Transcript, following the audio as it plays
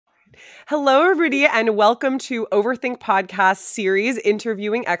Hello, everybody, and welcome to Overthink podcast series,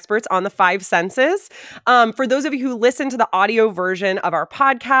 interviewing experts on the five senses. For those of you who listen to the audio version of our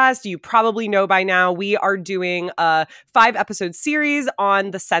podcast, you probably know by now we are doing a 5-episode series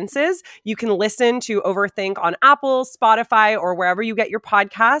on the senses. You can listen to Overthink on Apple, Spotify, or wherever you get your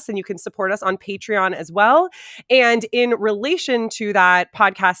podcasts, and you can support us on Patreon as well. And in relation to that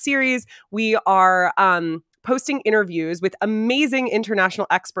podcast series, we are posting interviews with amazing international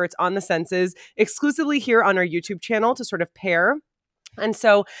experts on the senses exclusively here on our YouTube channel to sort of pair. And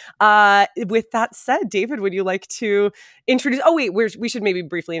so with that said, David, would you like to introduce? Oh, wait, we should maybe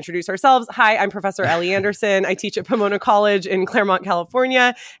briefly introduce ourselves. Hi, I'm Professor Ellie Anderson. I teach at Pomona College in Claremont,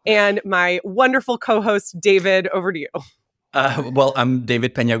 California. And my wonderful co-host, David, over to you. Well, I'm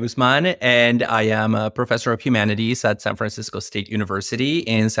David Peña-Guzmán, and I am a professor of humanities at San Francisco State University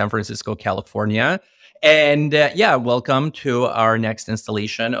in San Francisco, California. And welcome to our next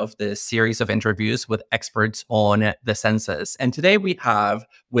installation of this series of interviews with experts on the senses. And today we have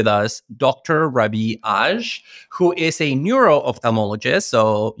with us Dr. Rabih Hage, who is a neuro-ophthalmologist.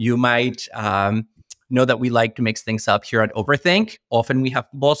 So you might know that we like to mix things up here at Overthink. Often we have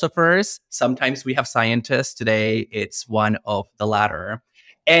philosophers, sometimes we have scientists. Today it's one of the latter.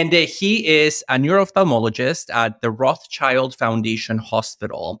 And he is a neuro-ophthalmologist at the Rothschild Foundation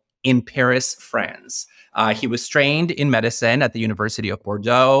Hospital in Paris, France. He was trained in medicine at the University of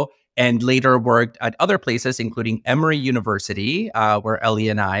Bordeaux and later worked at other places, including Emory University, where Ellie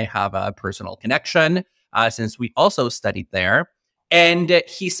and I have a personal connection since we also studied there. And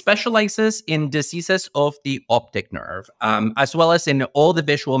he specializes in diseases of the optic nerve, as well as in all the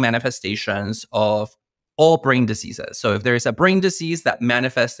visual manifestations of all brain diseases. So if there's a brain disease that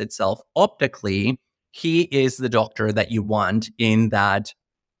manifests itself optically, he is the doctor that you want in that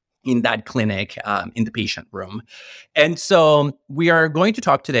clinic, in the patient room. And so we are going to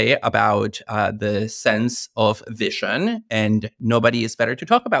talk today about the sense of vision, and nobody is better to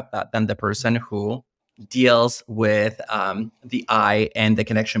talk about that than the person who deals with the eye and the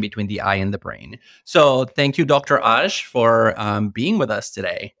connection between the eye and the brain. So thank you, Dr. Hage, for being with us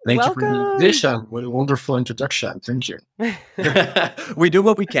today. Thank you for the invitation. What a wonderful introduction. Thank you. We do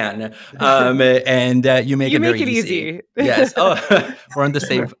what we can. And you make it very easy. Yes. Oh, we're on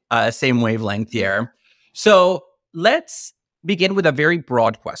the same wavelength here. So let's begin with a very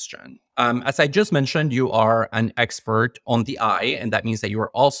broad question. As I just mentioned, you are an expert on the eye, and that means that you are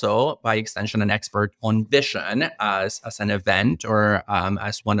also, by extension, an expert on vision as an event or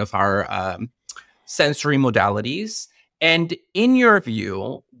as one of our sensory modalities. And in your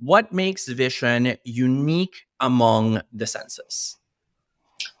view, what makes vision unique among the senses?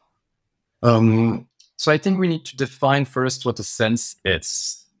 So I think we need to define first what a sense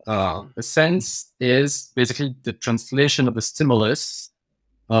is. A sense is basically the translation of a stimulus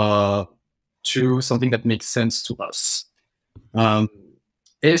to something that makes sense to us.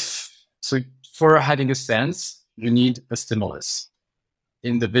 For having a sense, you need a stimulus.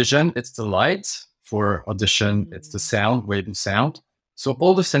 In the vision, it's the light. For audition, it's the sound, wave and sound. So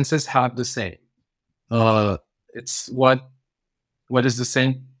all the senses have the same. It's what is the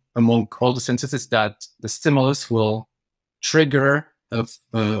same among all the senses is that the stimulus will trigger a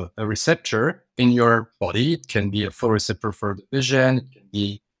receptor in your body. It can be a photoreceptor for the vision. It can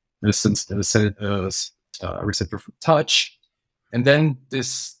be a receptor for touch. And then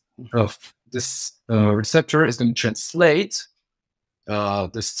this receptor is going to translate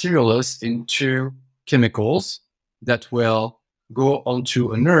the stimulus into chemicals that will go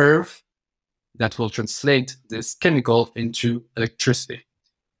onto a nerve that will translate this chemical into electricity.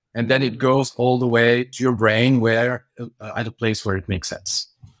 And then it goes all the way to your brain where at a place where it makes sense.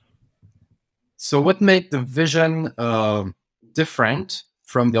 So what makes the vision different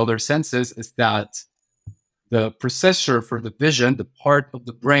from the other senses is that the processor for the vision, the part of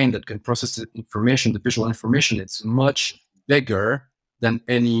the brain that can process the information, the visual information, it's much bigger than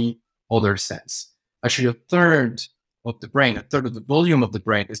any other sense. Actually, a third of the volume of the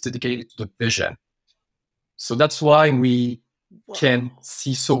brain is dedicated to the vision. So that's why we can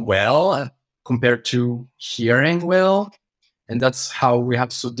see so well compared to hearing well. And that's how we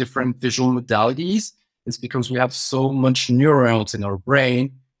have so different visual modalities. It's because we have so much neurons in our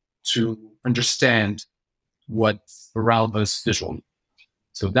brain to understand what's around us visually.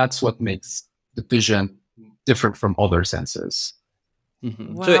 So that's what makes the vision different from other senses.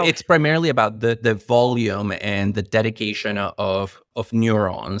 Mm-hmm. Wow. So it's primarily about the volume and the dedication of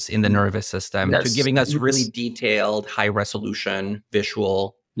neurons in the nervous system to giving us really detailed, high-resolution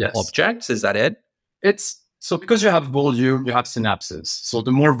visual objects. Is that it? So because you have volume, you have synapses. So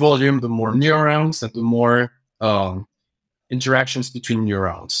the more volume, the more neurons, and the more interactions between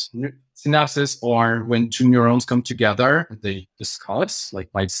neurons. Synapses are when two neurons come together, they discuss,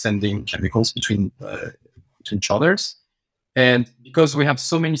 like by sending chemicals between each others. And because we have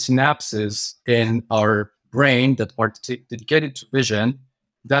so many synapses in our brain that are dedicated to vision,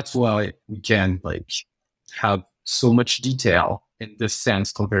 that's why we can like have so much detail in this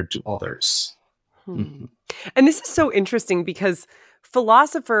sense compared to others. Mm-hmm. And this is so interesting because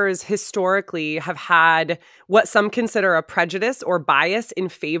philosophers historically have had what some consider a prejudice or bias in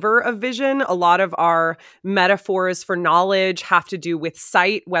favor of vision. A lot of our metaphors for knowledge have to do with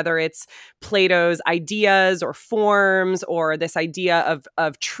sight, whether it's Plato's ideas or forms, or this idea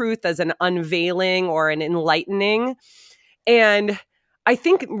of truth as an unveiling or an enlightening. And I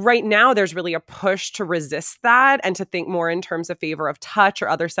think right now there's really a push to resist that and to think more in terms of favor of touch or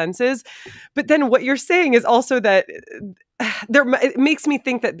other senses. But then what you're saying is also that it makes me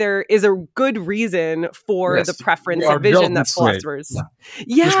think that there is a good reason for the preference of vision that philosophers.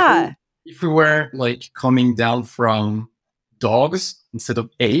 Yeah. If we were like coming down from dogs instead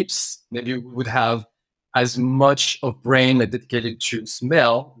of apes, maybe we would have as much of brain dedicated to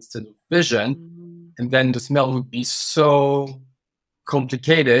smell instead of vision. And then the smell would be so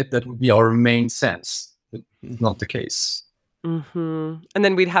complicated that would be our main sense. But it's not the case. Mm-hmm. And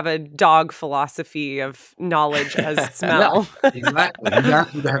then we'd have a dog philosophy of knowledge as smell. Exactly.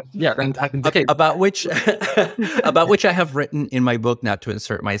 Yeah. And okay. about which I have written in my book, not to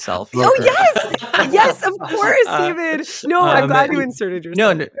insert myself. Oh yes, yes, of course, David. No, I'm glad you inserted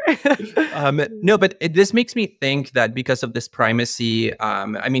yourself. No, but this makes me think that because of this primacy,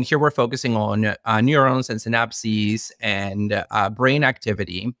 I mean, here we're focusing on neurons and synapses and brain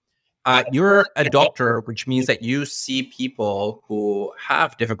activity. You're a doctor, which means that you see people who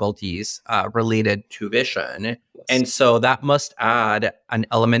have difficulties related to vision. And so that must add an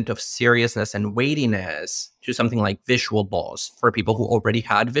element of seriousness and weightiness to something like visual loss for people who already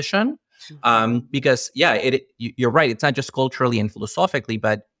had vision. Because, you're right. It's not just culturally and philosophically,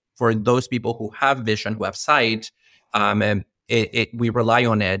 but for those people who have vision, who have sight, we rely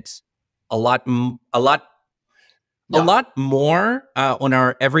on it a lot more on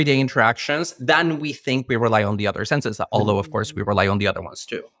our everyday interactions than we think we rely on the other senses, although, of course, we rely on the other ones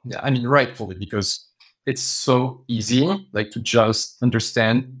too. Yeah, I mean, rightfully, because it's so easy, like, to just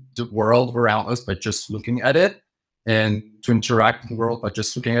understand the world around us by just looking at it and to interact with the world by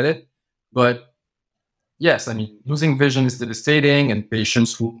just looking at it. But yes, I mean, losing vision is devastating, and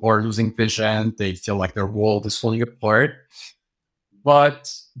patients who are losing vision, they feel like their world is falling apart.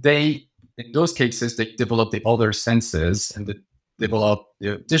 But in those cases, they develop the other senses and they develop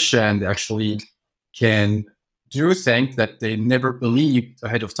the audition. They actually can do things that they never believed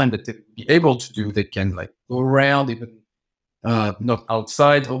ahead of time that they'd be able to do. They can like go around, even not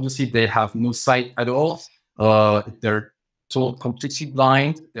outside. Obviously, they have no sight at all. They're completely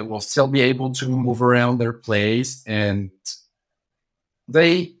blind. They will still be able to move around their place, and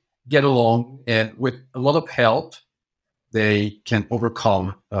they get along. And with a lot of help, they can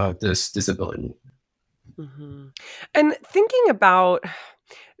overcome this disability. Mm-hmm. And thinking about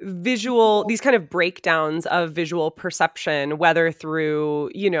these kind of breakdowns of visual perception, whether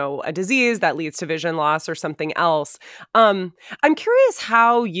through, a disease that leads to vision loss or something else, I'm curious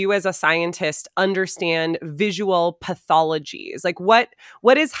how you as a scientist understand visual pathologies. Like what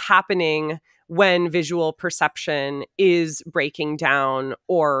is happening when visual perception is breaking down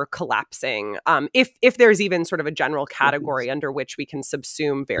or collapsing, if there's even sort of a general category under which we can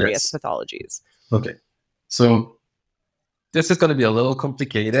subsume various pathologies. Okay. So this is going to be a little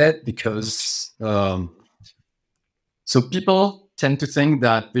complicated because so people tend to think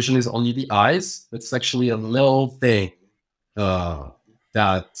that vision is only the eyes. It's actually a little thing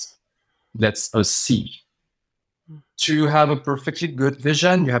that lets us see. To have a perfectly good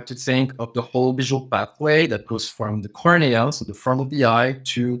vision, you have to think of the whole visual pathway that goes from the cornea, so the front of the eye,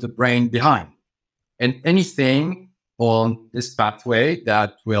 to the brain behind. And anything on this pathway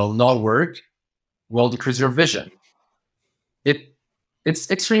that will not work will decrease your vision.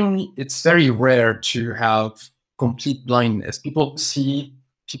 It's very rare to have complete blindness. People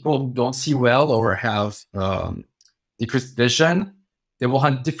who don't see well or have decreased vision, they will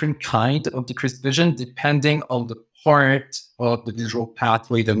have different kind of decreased vision depending on the part of the visual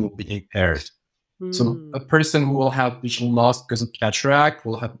pathway that will be impaired. So a person who will have vision loss because of cataract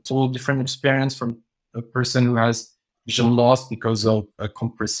will have a totally different experience from a person who has vision loss because of a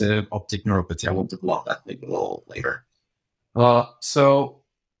compressive optic neuropathy. I will develop that maybe a little later. So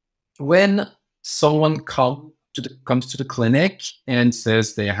when someone comes to the clinic and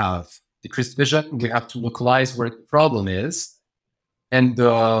says they have decreased vision, we have to localize where the problem is. And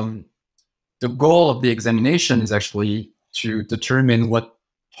the goal of the examination is actually to determine what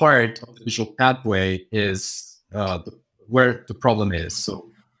part of the visual pathway is where the problem is. So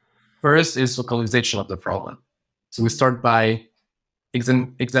first is localization of the problem. So we start by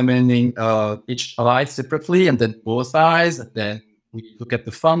examining each eye separately, and then both eyes, and then we look at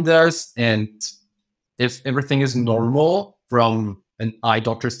the fundus, and if everything is normal from an eye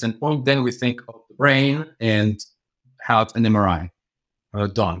doctor standpoint, then we think of the brain and have an MRI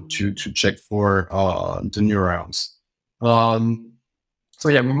done to check for the neurons. So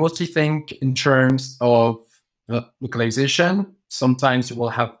yeah, we mostly think in terms of localization. Sometimes you will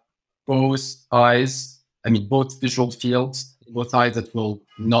have both eyes, both visual fields, both eyes that will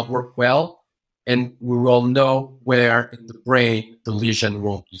not work well, and we will know where in the brain the lesion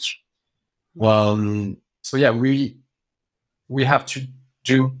will be. So yeah, we have to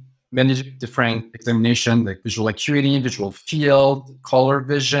do many different examinations, like visual acuity, visual field, color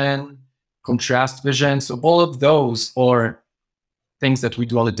vision, contrast vision. So all of those are things that we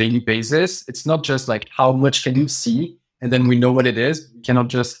do on a daily basis. It's not just like how much can you see, and then we know what it is. We cannot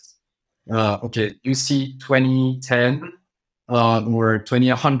just, okay, you see 20/10 or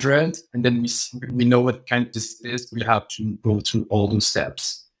 20/100, and then we know what kind of this is. We have to go through all those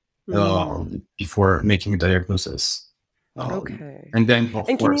steps before making a diagnosis. Okay. And then, of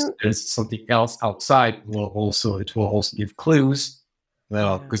course, there's something else outside. It will also give clues,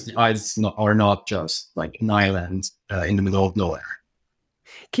 because the eyes are not just like an island in the middle of nowhere.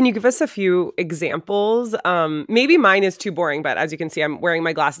 Can you give us a few examples? Maybe mine is too boring, but as you can see, I'm wearing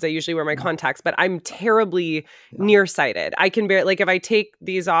my glasses. I usually wear my contacts, but I'm terribly nearsighted. I can barely, like if I take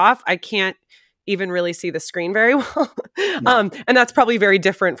these off, I can't even really see the screen very well. And that's probably very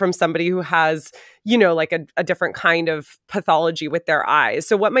different from somebody who has, like a different kind of pathology with their eyes.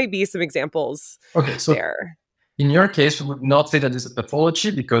 So what might be some examples there? In your case, we would not say that it's a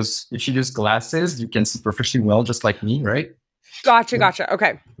pathology, because if you use glasses, you can see perfectly well, just like me, right? Gotcha.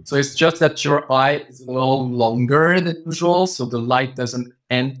 Okay. So it's just that your eye is a little longer than usual, so the light doesn't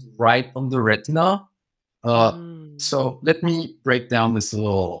end right on the retina. So let me break down this a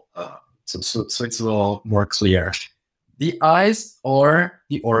little, so it's a little more clear. The eyes are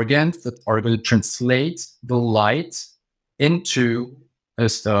the organs that are going to translate the light into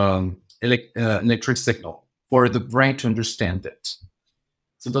an electric signal for the brain to understand it.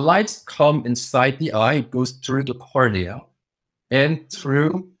 So the lights come inside the eye, it goes through the cornea and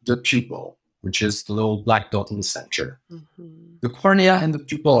through the pupil, which is the little black dot in the center. The cornea and the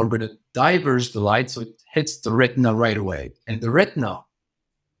pupil are going to diverge the light so it hits the retina right away. And the retina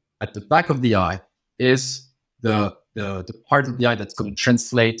at the back of the eye is the part of the eye that's going to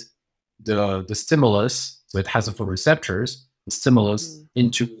translate the stimulus, so it has the photoreceptors, the stimulus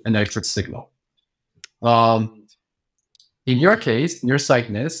into an electric signal. In your case,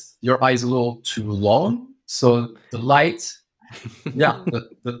 nearsightedness, your eye is a little too long, so the light,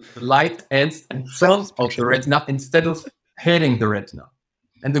 the light ends in front of the retina instead of hitting the retina.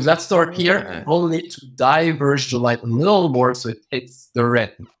 And the glasses are here only to diverge the light a little more so it hits the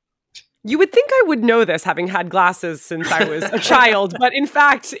retina. You would think I would know this, having had glasses since I was a child. But in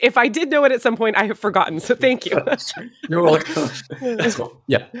fact, if I did know it at some point, I have forgotten. So thank you. You're welcome. So,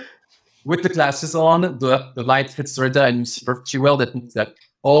 yeah. With the glasses on, the light hits the retina and you see perfectly well. That means that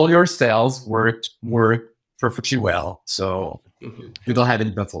all your cells work perfectly well. So you don't have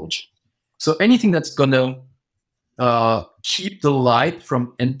any pathology. So anything that's going to keep the light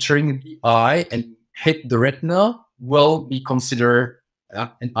from entering the eye and hit the retina will be considered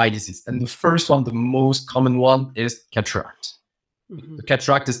an eye disease. And the first one, the most common one, is cataract. The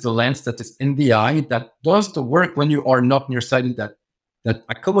cataract is the lens that is in the eye that does the work when you are not nearsighted, that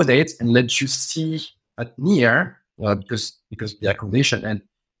accommodates and lets you see at near, because of the accommodation, and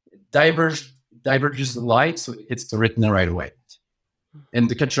diverges the light so it hits the retina right away. And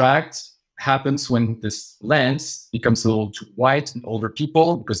the cataract happens when this lens becomes a little too white in older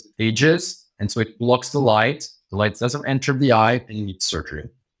people because it ages, and so it blocks the light. The light doesn't enter the eye, and you need surgery.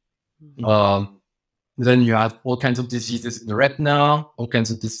 Then you have all kinds of diseases in the retina, all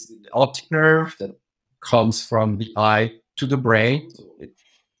kinds of diseases in the optic nerve that comes from the eye to the brain. So it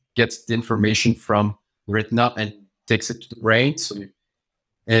gets the information from the retina and takes it to the brain.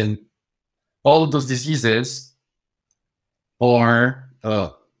 And all of those diseases are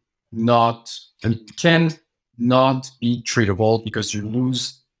can not be treatable because you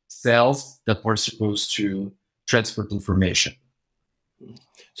lose cells that are supposed to transfer information.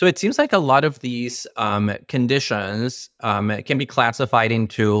 So it seems like a lot of these conditions can be classified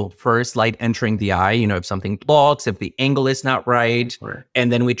into first light entering the eye, if something blocks, if the angle is not right, and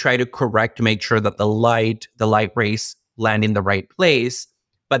then we try to correct to make sure that the light rays land in the right place.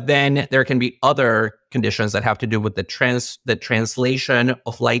 But then there can be other conditions that have to do with the translation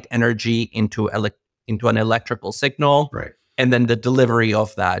of light energy into an electrical signal, Right. and then the delivery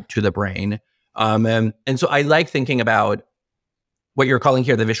of that to the brain. And so I like thinking about what you're calling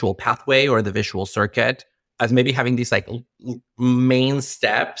here the visual pathway or the visual circuit as maybe having these like main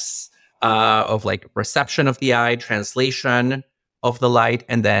steps of like reception of the eye, translation of the light,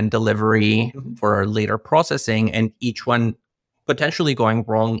 and then delivery for later processing, and each one potentially going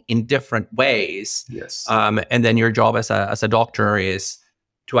wrong in different ways. Yes. And then your job as a doctor is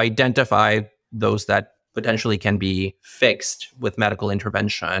to identify those that potentially can be fixed with medical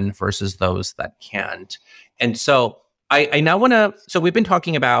intervention versus those that can't. And so I now want to, so we've been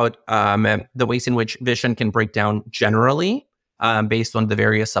talking about the ways in which vision can break down generally based on the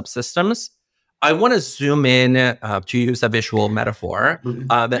various subsystems. I want to zoom in, to use a visual metaphor,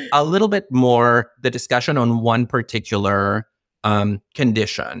 a little bit more the discussion on one particular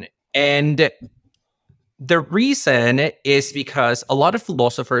condition. And the reason is because a lot of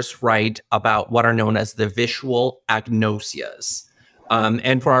philosophers write about what are known as the visual agnosias.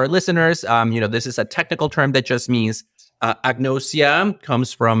 And for our listeners, this is a technical term that just means agnosia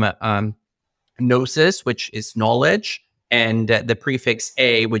comes from gnosis, which is knowledge, and the prefix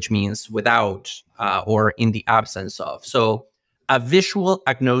a, which means without or in the absence of. So a visual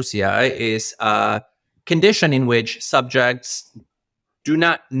agnosia is a condition in which subjects do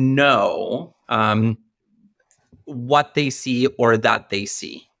not know what they see or that they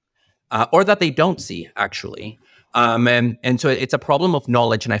see, or that they don't see, actually. And so it's a problem of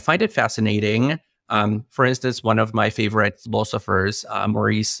knowledge, and I find it fascinating. For instance, one of my favorite philosophers,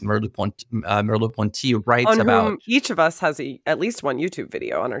 Maurice Merleau-Ponty, writes about whom each of us has at least one YouTube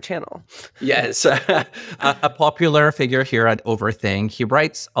video on our channel. Yes, a popular figure here at Overthink. He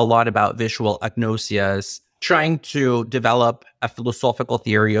writes a lot about visual agnosias, trying to develop a philosophical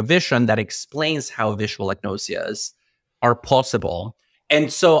theory of vision that explains how visual agnosias are possible.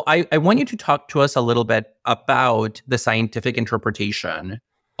 And so I want you to talk to us a little bit about the scientific interpretation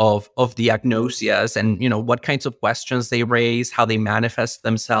of the agnosias and, what kinds of questions they raise, how they manifest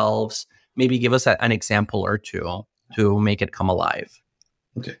themselves. Maybe give us an example or two to make it come alive.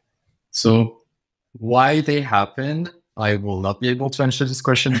 Okay. So why they happened, I will not be able to answer this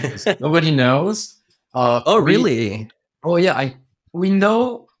question because nobody knows. Really? We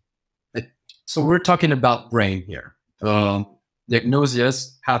know that, so we're talking about brain here. The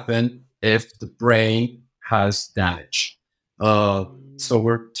agnosias happen if the brain has damage. So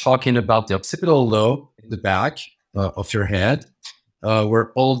we're talking about the occipital lobe in the back of your head,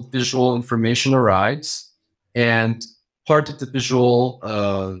 where all visual information arrives, and part of the visual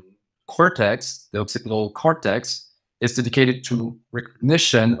cortex, the occipital cortex, is dedicated to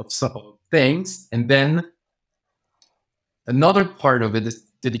recognition of some things, and then another part of it is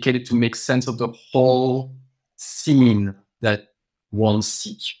dedicated to make sense of the whole scene that one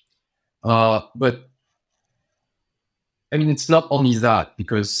sees. But I mean, it's not only that,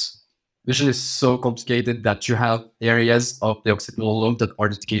 because vision is so complicated that you have areas of the occipital lobe that are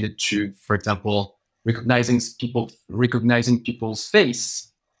dedicated to, for example, recognizing people's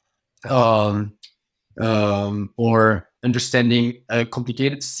face, or understanding a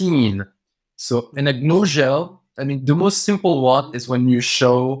complicated scene. So an agnosia, I mean, the most simple one is when you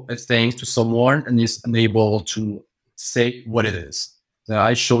show a thing to someone and is unable to say what it is. So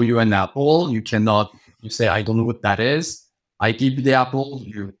I show you an apple, you say, I don't know what that is. I give you the apple,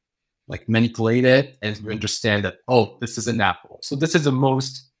 you like manipulate it, and you understand that, oh, this is an apple. So this is the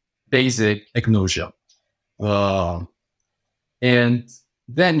most basic agnosia. And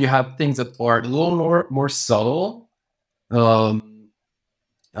then you have things that are a little more subtle. So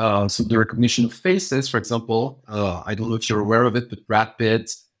the recognition of faces, for example, I don't know if you're aware of it, but Brad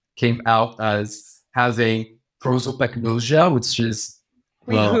Pitt came out as having prosopagnosia, which is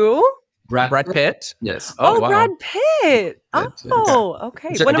Who? Brad Pitt? Yes. Oh, wow. Brad Pitt. Oh,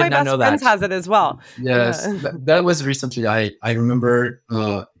 okay. So one of I my did not best know friends that. has it as well. Yes. Yeah. That was recently. I remember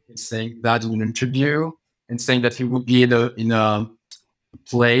saying that in an interview and saying that he would be in a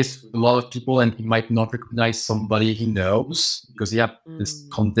place with a lot of people and he might not recognize somebody he knows because he has this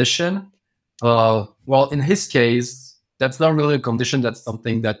condition. Well, in his case, that's not really a condition. That's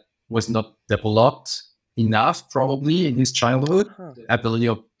something that was not developed enough, probably in his childhood, the ability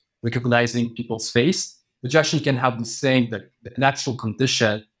of recognizing people's face, which actually can have the same, the natural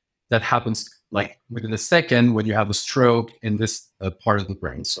condition that happens like within a second when you have a stroke in this part of the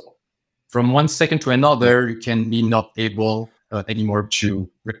brain. So from 1 second to another, you can be not able anymore to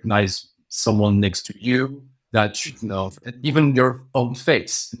recognize someone next to you, that you know, even your own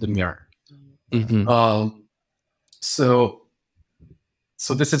face in the mirror. Mm-hmm. So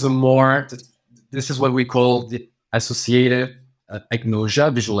this is a more this is what we call the associative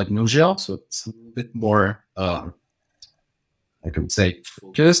agnosia, visual agnosia. So it's a little bit more, I could say,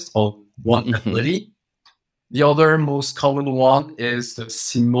 focused on one ability. The other most common one is the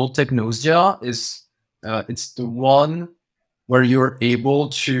simultagnosia. It's the one where you're able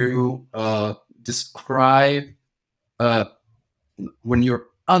to describe when you're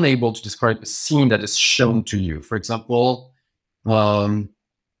unable to describe a scene that is shown to you. For example,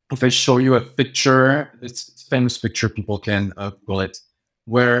 if I show you a picture, it's a famous picture, people can call it,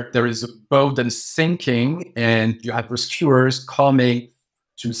 where there is a boat that is sinking and you have rescuers coming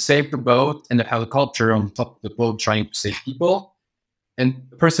to save the boat and a helicopter on top of the boat trying to save people. And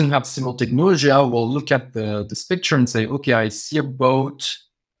the person who has simultagnosia will look at this picture and say, okay, I see a boat,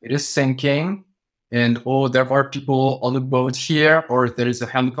 it is sinking, and oh, there are people on the boat here, or there is a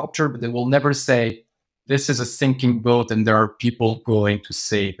helicopter, but they will never say, this is a sinking boat and there are people going to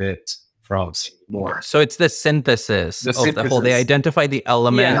save it from more. So it's the synthesis of the whole. They identify the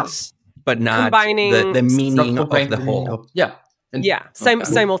elements, but not combining the meaning of the whole.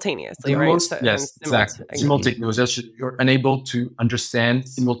 Simultaneously, right? Yes, exactly. Simultaneously, you're unable to understand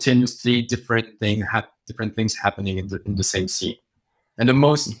simultaneously different things happening in the same scene. And the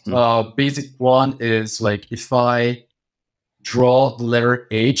most basic one is like if I draw the letter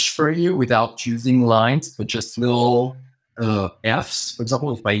H for you without using lines, but just little Fs. For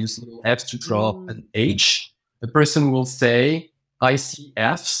example, if I use little Fs to draw an H, the person will say, I see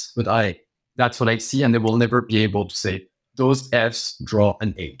Fs, but that's what I see, and they will never be able to say, those Fs draw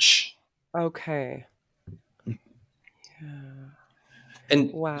an H. Okay.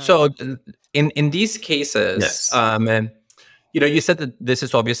 And so in these cases, you said that this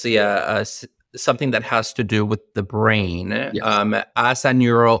is obviously something that has to do with the brain. As a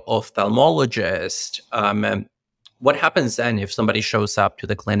neuro-ophthalmologist, what happens then if somebody shows up to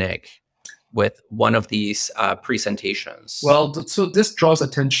the clinic with one of these presentations? Well, so this draws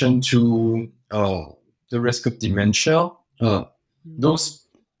attention to the risk of dementia. Those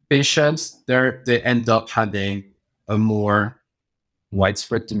patients, they end up having a more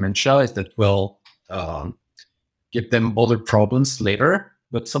widespread dementia that will give them other problems later.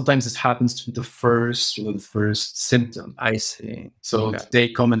 But sometimes it happens to the first symptom. I see. So they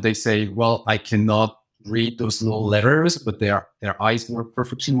come and they say, well, I cannot read those little letters, but their eyes work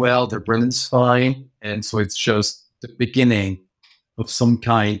perfectly well, their brain is fine. And so it's just the beginning of some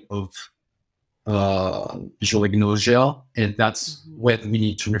kind of visual agnosia. And that's when we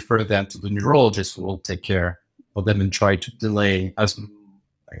need to refer them to the neurologist who will take care of them and try to delay as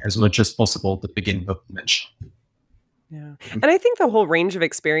much as possible the beginning of dementia. Yeah. And I think the whole range of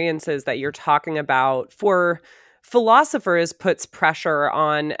experiences that you're talking about for philosophers puts pressure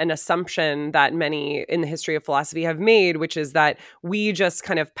on an assumption that many in the history of philosophy have made, which is that we just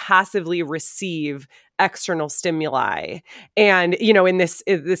kind of passively receive external stimuli. And, in this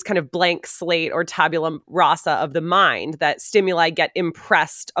kind of blank slate or tabula rasa of the mind, that stimuli get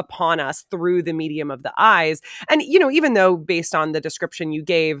impressed upon us through the medium of the eyes. And, even though based on the description you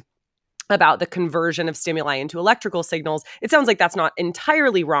gave about the conversion of stimuli into electrical signals, it sounds like that's not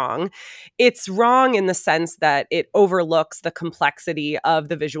entirely wrong. It's wrong in the sense that it overlooks the complexity of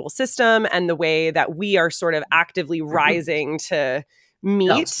the visual system and the way that we are sort of actively rising to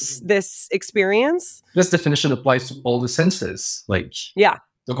meet this experience. This definition applies to all the senses.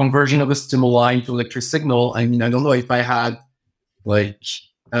 The conversion of a stimuli into electric signal. I mean, I don't know if I had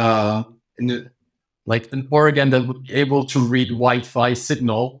an organ that would be able to read Wi-Fi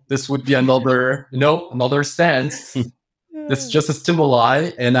signal. This would be another sense. It's just a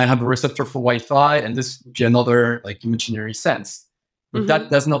stimuli, and I have a receptor for Wi-Fi, and this would be another imaginary sense. But that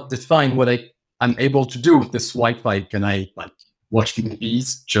does not define what I'm able to do with this Wi-Fi. Can I watch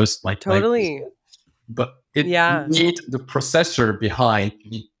movies just totally? But you need the processor behind,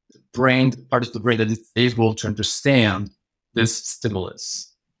 you need the brain, part of the brain that is able to understand this stimulus.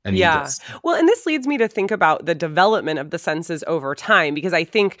 Well, and this leads me to think about the development of the senses over time, because I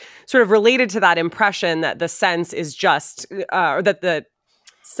think sort of related to that impression that the sense is just, or that the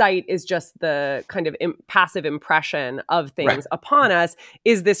sight is just the kind of passive impression of things upon us,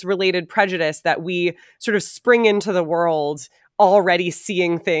 is this related prejudice that we sort of spring into the world already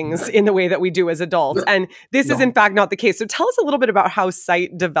seeing things in the way that we do as adults. And this is in fact not the case. So tell us a little bit about how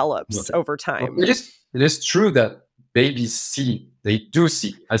sight develops over time. It is true that babies see. They do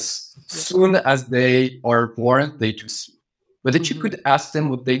see. As soon as they are born, they do see. But if you could ask them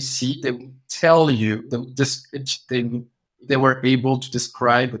what they see, they would tell you, they were able to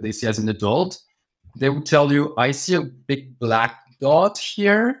describe what they see as an adult. They would tell you, I see a big black dot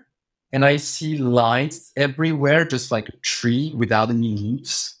here, and I see lines everywhere, just like a tree without any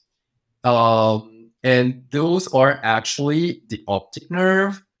leaves. And those are actually the optic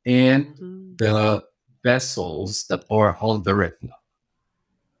nerve and the vessels that are on the retina.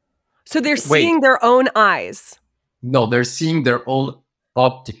 So they're seeing their own eyes. No, they're seeing their own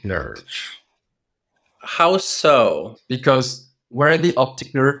optic nerve. How so? Because where the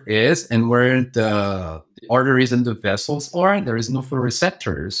optic nerve is and where the arteries and the vessels are, there is no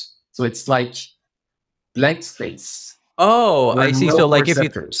photoreceptors. So it's like blank space. Oh, I see. So like if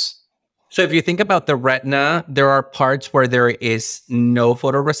you think about the retina, there are parts where there is no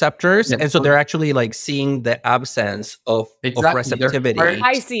photoreceptors. And so they're actually like seeing the absence of receptivity.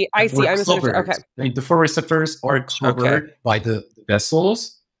 I see. I understand. Okay. Like the photoreceptors are covered by the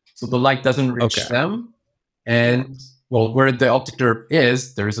vessels. So the light doesn't reach them. And well, where the optic nerve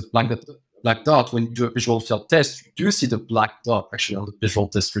is, there is a black dot. When you do a visual field test, you do see the black dot actually on the visual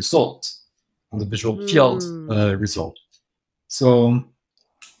test result, on the visual field result. So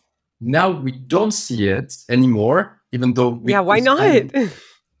now we don't see it anymore, even though why not?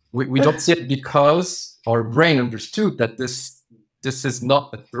 We don't see it because our brain understood that this is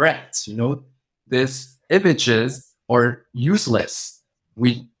not a threat. You know, these images are useless.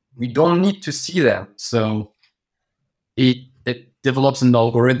 We don't need to see them. So it develops an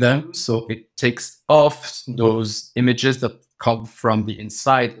algorithm. So it takes off those images that come from the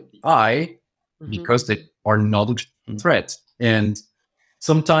inside of the eye because they are not a threat. And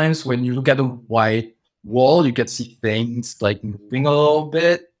sometimes when you look at a white wall, you can see things like moving a little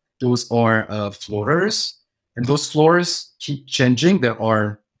bit. Those are floaters. And those floaters keep changing. There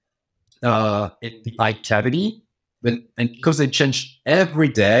are in the eye cavity. And because they change every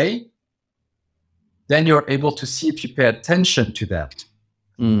day, then you're able to see if you pay attention to that.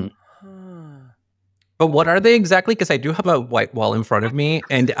 But what are they exactly? Because I do have a white wall in front of me,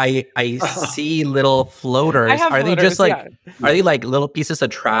 and I see little floaters. Are they just like are they like little pieces of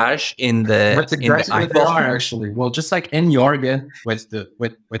trash in the? That's exactly what they are, actually. Well, just like any organ, when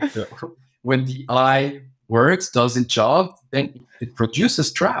the eye works, does its job, then it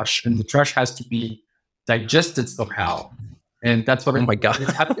produces trash, and the trash has to be digested somehow. And that's what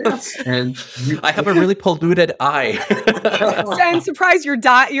happens. And I have a really polluted eye. And surprise, your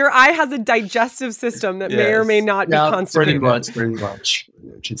eye has a digestive system that may or may not be constipated. Pretty much.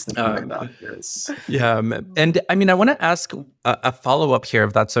 Yeah. And I mean, I want to ask a follow-up here,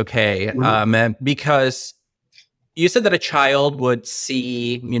 if that's okay. Because you said that a child would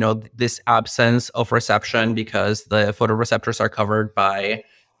see, you know, this absence of reception because the photoreceptors are covered by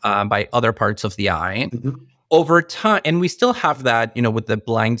other parts of the eye. Over time, and we still have that, you know, with the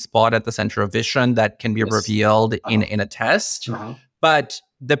blind spot at the center of vision that can be revealed in a test. But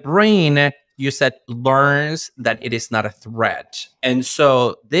the brain, you said, learns that it is not a threat. And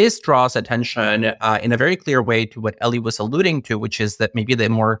so this draws attention in a very clear way to what Ellie was alluding to, which is that maybe the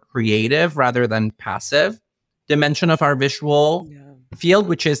more creative rather than passive dimension of our visual field,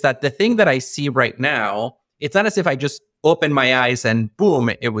 which is that the thing that I see right now, it's not as if I just opened my eyes and boom,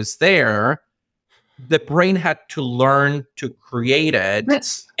 it was there. The brain had to learn to create it.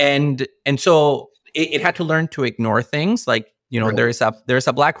 And so it had to learn to ignore things like, you know, there's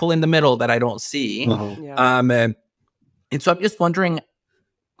a black hole in the middle that I don't see. And so I'm just wondering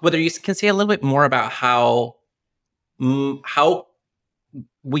whether you can say a little bit more about how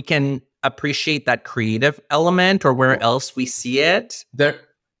we can appreciate that creative element, or where else we see it.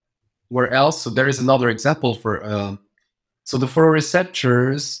 Where else? So there is another example for... So the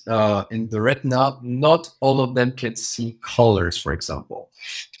photoreceptors in the retina, not all of them can see colors, for example.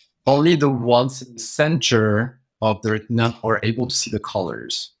 Only the ones in the center of the retina are able to see the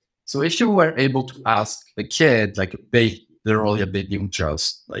colors. So if you were able to ask a kid, like a baby, literally a baby who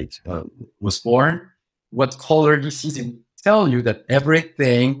just was born, what color he sees, and tell you that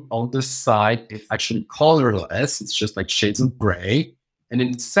everything on the side is actually colorless. It's just like shades of gray. And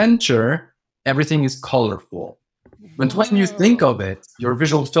in the center, everything is colorful. But when you think of it, your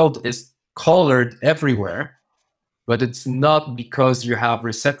visual field is colored everywhere, but it's not because you have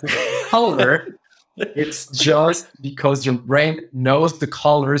receptive color. It's just because your brain knows the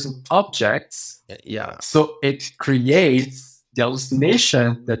colors of objects. So it creates the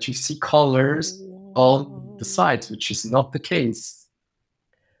hallucination that you see colors on the sides, which is not the case.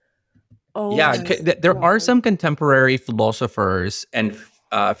 There are some contemporary philosophers and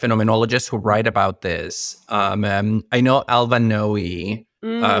phenomenologists who write about this. I know Alva Noe,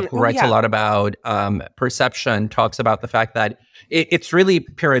 who writes a lot about perception, talks about the fact that it's really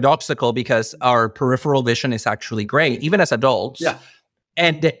paradoxical because our peripheral vision is actually gray, even as adults.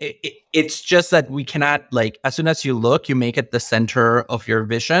 And it's just that we cannot, like, as soon as you look, you make it the center of your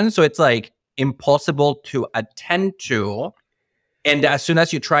vision. So it's like impossible to attend to. And as soon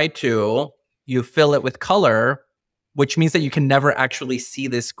as you try to, you fill it with color, which means that you can never actually see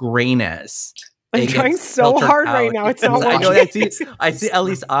this grayness. I'm trying so hard right now. It's not I working. know. I see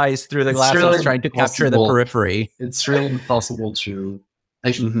Ellie's eyes through the glasses really trying to capture the periphery. It's really impossible to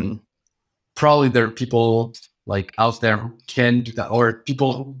actually. Probably there are people like out there who can do that, or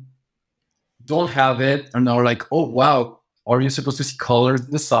people who don't have it and are like, "Oh wow, are you supposed to see colors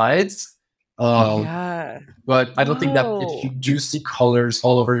on the sides?" But I don't think that if you do see colors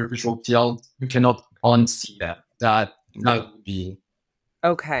all over your visual field, you cannot unsee that. That would be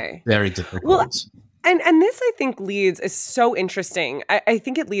very difficult. Well, and this, I think, is so interesting. I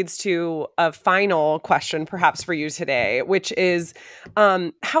think it leads to a final question, perhaps for you today, which is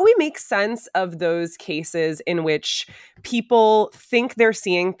how we make sense of those cases in which people think they're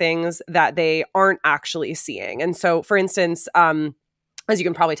seeing things that they aren't actually seeing. And so, for instance, as you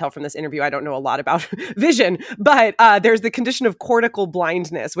can probably tell from this interview, I don't know a lot about vision, but there's the condition of cortical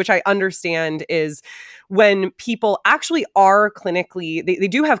blindness, which I understand is when people actually are clinically, they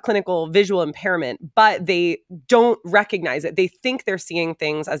do have clinical visual impairment, but they don't recognize it. They think they're seeing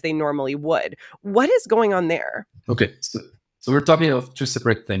things as they normally would. What is going on there? Okay, so we're talking of two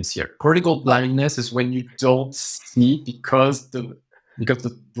separate things here. Cortical blindness is when you don't see because the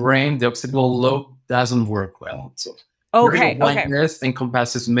brain, the occipital lobe, doesn't work well. So blindness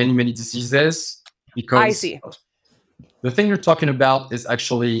encompasses many, many diseases because I see. The thing you're talking about is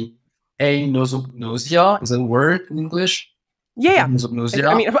actually anosognosia. Is that a word in English? Yeah. Anosognosia.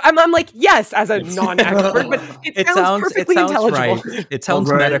 I mean, I'm like, yes, as a non-expert, but it sounds perfectly intelligible. Right. It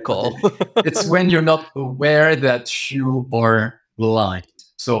sounds medical. It's when you're not aware that you are blind.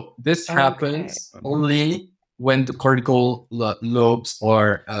 So this happens only when the cortical lobes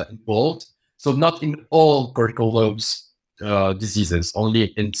are involved. So not in all cortical lobes diseases, only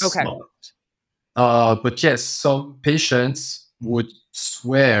in some. But yes, some patients would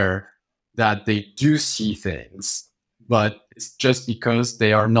swear that they do see things, but it's just because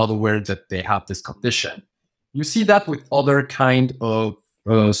they are not aware that they have this condition. You see that with other kind of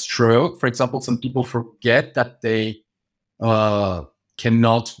stroke. For example, some people forget that they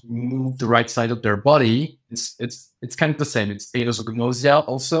cannot move the right side of their body. It's kind of the same. It's anosognosia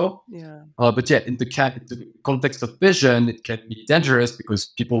also. Yeah. But yeah, in the context of vision, it can be dangerous because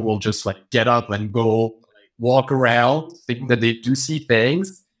people will just like get up and go walk around thinking that they do see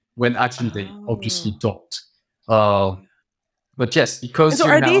things when actually they obviously don't. But yes, because so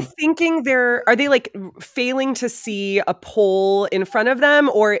are they thinking are they like failing to see a pole in front of them,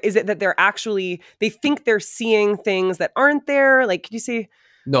 or is it that they think they're seeing things that aren't there? Like, could you see?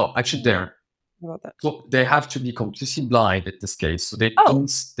 No, actually they're. About that? So they have to be completely blind in this case. So they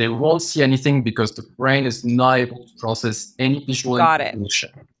won't see anything because the brain is not able to process any visual information.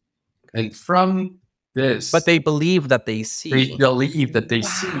 And from this, but they believe that they see. They believe that they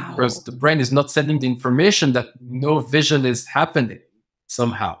see because the brain is not sending the information that no vision is happening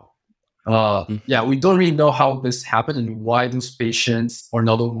somehow. We don't really know how this happened and why those patients are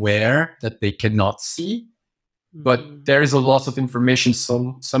not aware that they cannot see. But there is a loss of information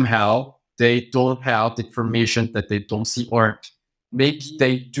somehow. They don't have the information that they don't see, or maybe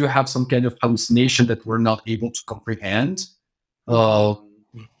they do have some kind of hallucination that we're not able to comprehend.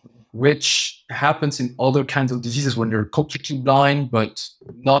 Which happens in other kinds of diseases when you're completely blind, but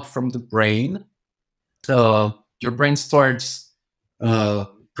not from the brain. So your brain starts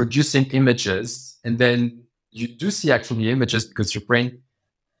producing images, and then you do see actually images because your brain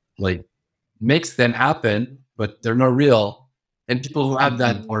like makes them happen, but they're not real. And people who have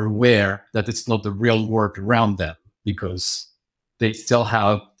that are aware that it's not the real world around them because they still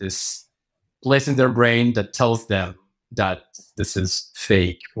have this place in their brain that tells them that this is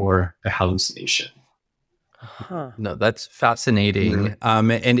fake or a hallucination. No, that's fascinating.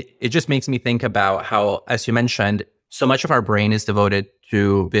 And it just makes me think about how, as you mentioned, so much of our brain is devoted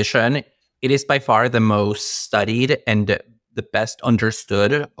to vision. It is by far the most studied and the best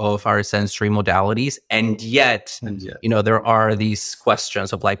understood of our sensory modalities. And yet, you know, there are these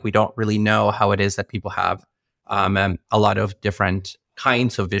questions of like, we don't really know how it is that people have a lot of different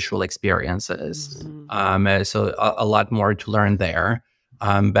kinds of visual experiences. So a lot more to learn there.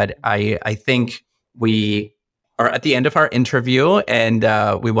 But I think we are at the end of our interview, and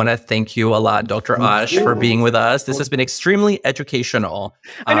we want to thank you a lot, Dr. Hage, for being with us. This has been extremely educational.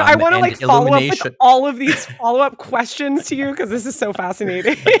 I know. I want to like follow up with all of these follow-up questions to you because this is so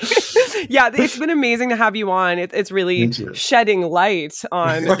fascinating. Yeah, it's been amazing to have you on. It's really shedding light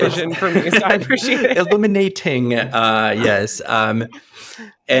on vision for me, so I appreciate it. Illuminating, yes.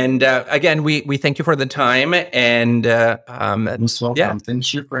 And again, we thank you for the time, and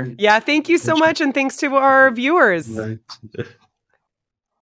thank you for thank you so much, and thanks to our viewers.